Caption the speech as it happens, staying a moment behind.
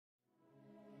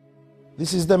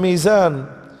This is the mizan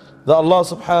that Allah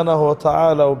subhanahu wa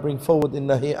ta'ala will bring forward in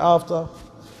the hereafter.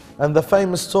 And the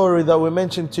famous story that we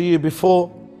mentioned to you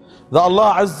before, that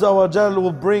Allah Azza wa Jal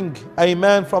will bring a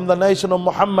man from the nation of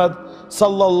Muhammad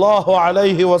sallallahu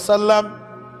alayhi wasallam,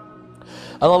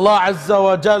 and Allah Azza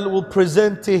wa Jal will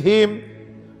present to him,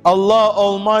 Allah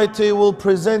Almighty will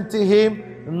present to him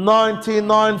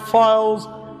 99 files,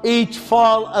 each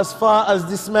file as far as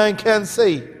this man can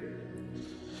see.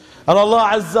 And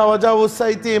Allah Azza wa Jal will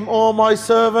say to him, "Oh my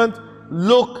servant,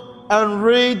 look and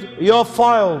read your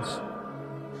files."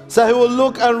 So he will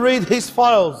look and read his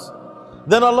files.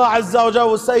 Then Allah Azza wa Jal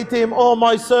will say to him, "Oh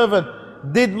my servant,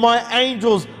 did my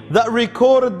angels that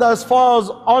recorded those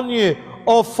files on you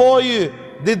or for you,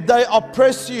 did they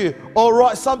oppress you or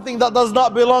write something that does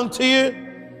not belong to you?"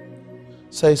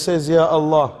 So he says, "Ya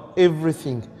Allah,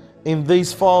 everything in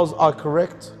these files are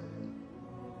correct.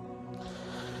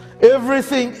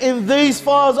 Everything in these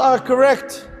files are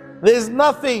correct. There's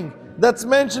nothing that's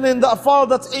mentioned in that file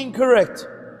that's incorrect."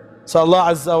 So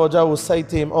Allah Azza wa Jalla will say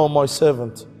to him, "Oh my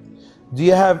servant, do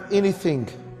you have anything?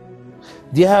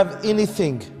 Do you have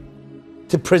anything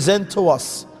to present to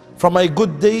us from a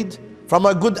good deed, from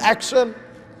a good action?"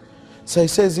 So he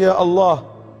says, "Ya Allah,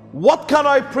 what can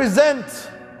I present?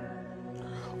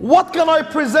 What can I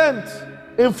present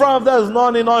in front of those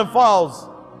 99 files?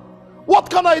 What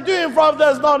can I do in front of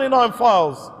those 99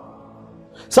 files?"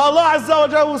 So Allah Azza wa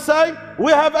Jalla will say,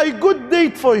 "We have a good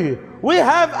deed for you. We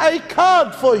have a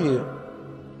card for you."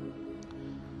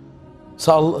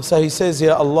 So he says,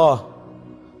 "Ya Allah,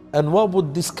 and what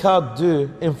would this card do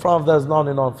in front of those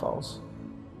 99 files?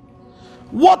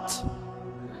 What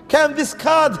can this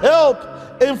card help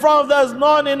in front of those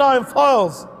 99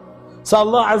 files?" So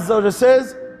Allah Azza wa Jalla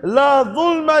says, "La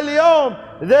dhulma al-yawm."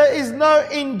 There is no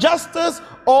injustice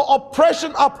or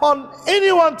oppression upon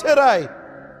anyone today.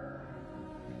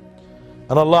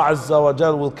 And Allah Azza wa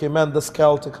Jal will command the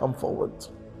scale to come forward.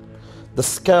 The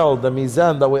scale, the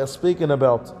mizan that we are speaking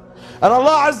about. And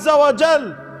Allah Azza wa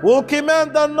Jal will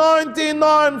command the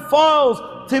 99 files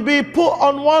to be put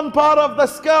on one part of the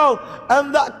scale,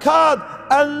 and that card,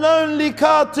 a lonely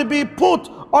card, to be put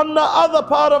on the other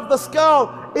part of the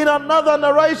scale. In another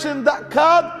narration, that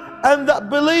card and that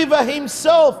believer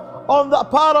himself on that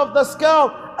part of the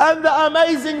scale. And the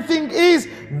amazing thing is,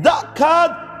 that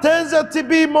card turns out to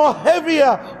be more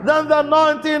heavier than the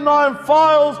 99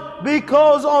 files,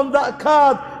 because on that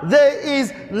card there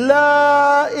is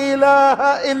La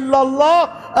ilaha illallah,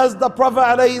 as the Prophet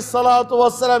alayhi salatu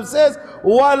wasalam says,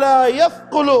 وَلَا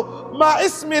يَثْقُلُ مَا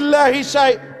إِسْمِ اللَّهِ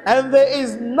شَيْءٍ. And there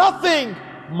is nothing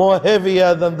more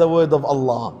heavier than the word of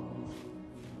Allah.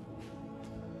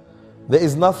 There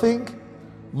is nothing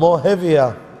more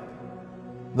heavier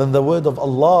than the word of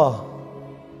Allah.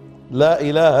 La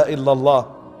ilaha illallah.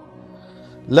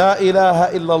 La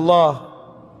ilaha illallah.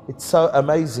 It's so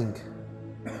amazing.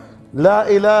 La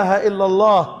ilaha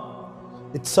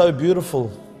illallah. It's so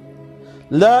beautiful.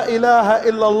 La ilaha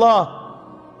illallah.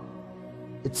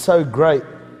 It's so great.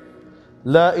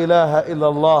 La ilaha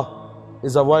illallah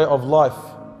is a way of life.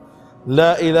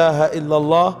 La ilaha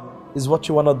illallah is what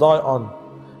you want to die on.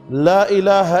 La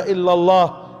ilaha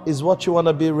illallah is what you want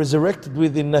to be resurrected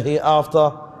with in the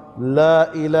hereafter.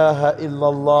 La ilaha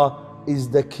illallah is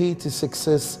the key to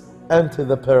success and to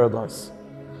the paradise.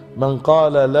 Man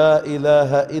qala la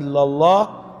ilaha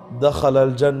illallah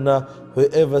dakhala al-jannah.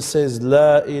 Whoever says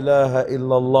La ilaha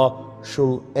illallah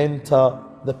shall enter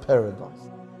the paradise.